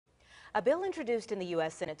A bill introduced in the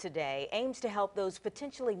U.S. Senate today aims to help those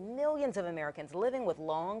potentially millions of Americans living with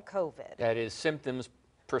long COVID. That is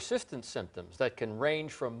persistent symptoms that can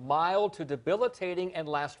range from mild to debilitating and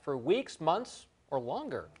last for weeks, months, or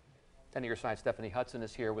longer. 10 Your Science Stephanie Hudson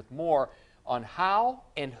is here with more on how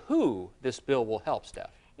and who this bill will help,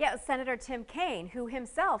 Steph. Yeah, Senator Tim Kaine, who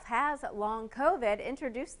himself has long COVID,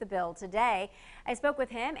 introduced the bill today. I spoke with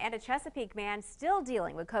him and a Chesapeake man still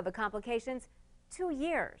dealing with COVID complications 2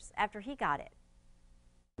 years after he got it.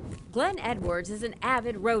 Glenn Edwards is an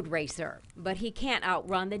avid road racer, but he can't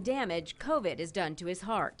outrun the damage COVID has done to his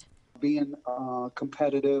heart. Being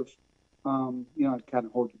competitive, it kind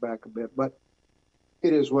of holds you back a bit, but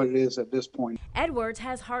it is what it is at this point. Edwards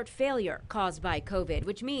has heart failure caused by COVID,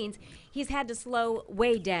 which means he's had to slow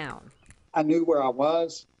way down. I knew where I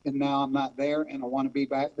was, and now I'm not there, and I want to be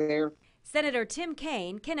back there. Senator Tim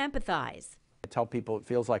Kaine can empathize. I tell people it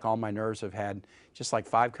feels like all my nerves have had just like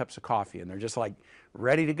 5 cups of coffee, and they're just like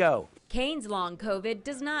ready to go. Kaine's long COVID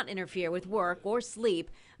does not interfere with work or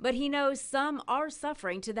sleep, but he knows some are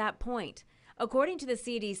suffering to that point. According to the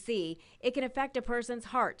CDC, it can affect a person's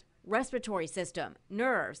heart, respiratory system,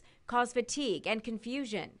 nerves, cause fatigue and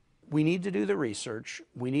confusion. We need to do the research.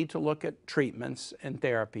 We need to look at treatments and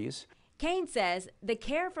therapies. Kaine says the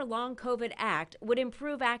Care for Long COVID Act would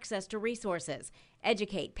improve access to resources,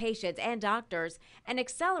 educate patients and doctors, and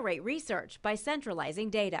accelerate research by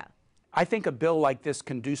centralizing data. I think a bill like this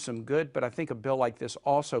can do some good, but I think a bill like this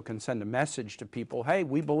also can send a message to people, hey,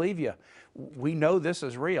 we believe you. We know this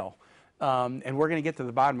is real, and we're going to get to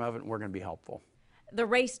the bottom of it, and we're going to be helpful. The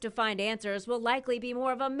race to find answers will likely be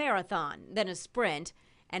more of a marathon than a sprint,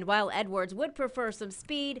 and while Edwards would prefer some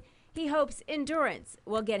speed, he hopes endurance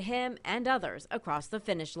will get him and others across the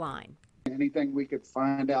finish line. Anything we could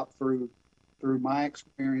find out through my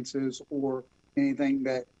experiences or anything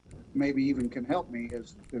that maybe even can help me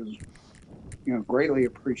is greatly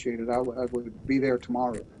appreciated. I would be there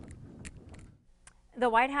tomorrow. The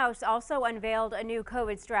White House also unveiled a new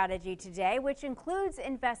COVID strategy today, which includes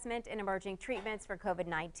investment in emerging treatments for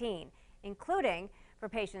COVID-19, including for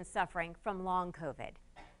patients suffering from long COVID.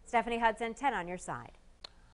 Stephanie Hudson, 10 on your side.